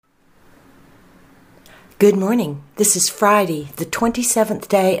Good morning. This is Friday, the 27th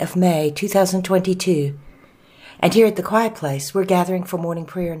day of May, 2022. And here at the Quiet Place, we're gathering for morning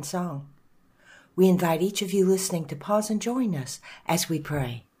prayer and song. We invite each of you listening to pause and join us as we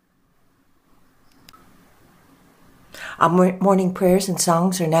pray. Our morning prayers and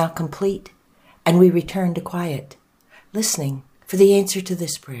songs are now complete, and we return to quiet, listening for the answer to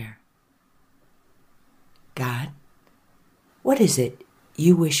this prayer. God, what is it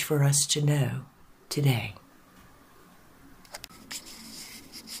you wish for us to know today?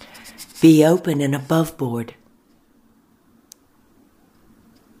 Be open and above board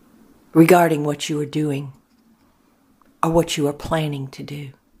regarding what you are doing or what you are planning to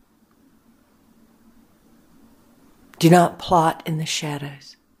do. Do not plot in the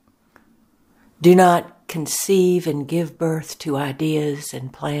shadows. Do not conceive and give birth to ideas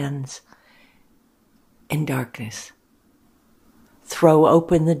and plans in darkness. Throw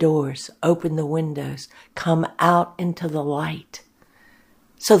open the doors, open the windows, come out into the light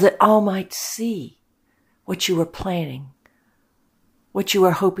so that all might see what you are planning, what you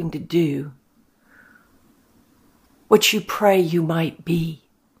are hoping to do, what you pray you might be.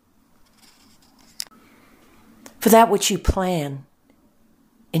 For that which you plan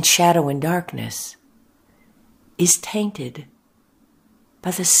in shadow and darkness is tainted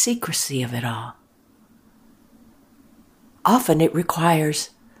by the secrecy of it all. Often it requires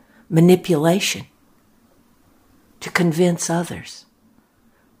manipulation to convince others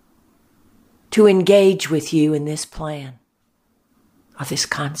to engage with you in this plan or this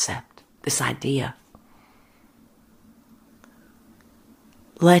concept, this idea.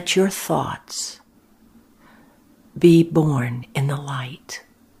 Let your thoughts be born in the light.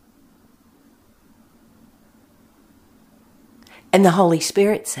 And the Holy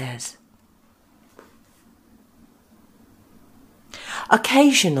Spirit says,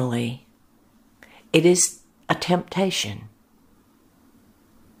 occasionally, it is a temptation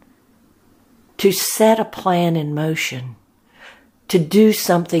to set a plan in motion, to do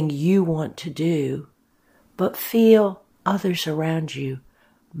something you want to do, but feel others around you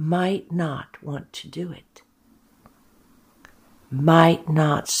might not want to do it, might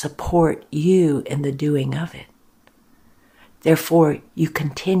not support you in the doing of it. Therefore, you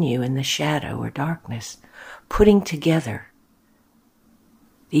continue in the shadow or darkness, putting together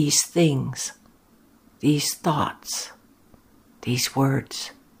these things, these thoughts, these words,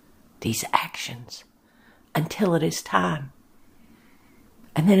 these actions, until it is time.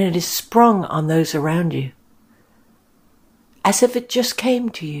 And then it is sprung on those around you, as if it just came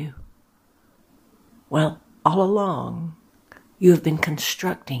to you. Well, all along, you have been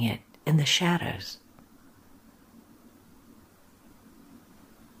constructing it in the shadows.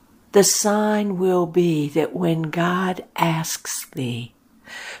 The sign will be that when God asks thee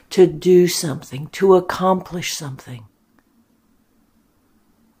to do something, to accomplish something,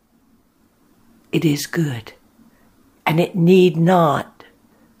 it is good, and it need not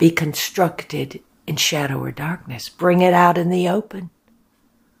be constructed in shadow or darkness. Bring it out in the open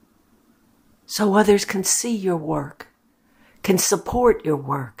so others can see your work, can support your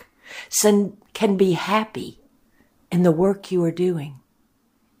work, can be happy in the work you are doing.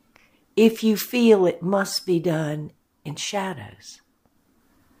 If you feel it must be done in shadows,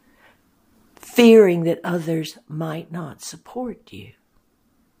 fearing that others might not support you,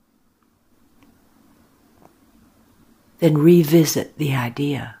 then revisit the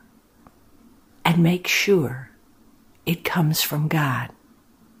idea and make sure it comes from God,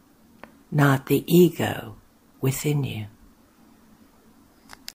 not the ego within you.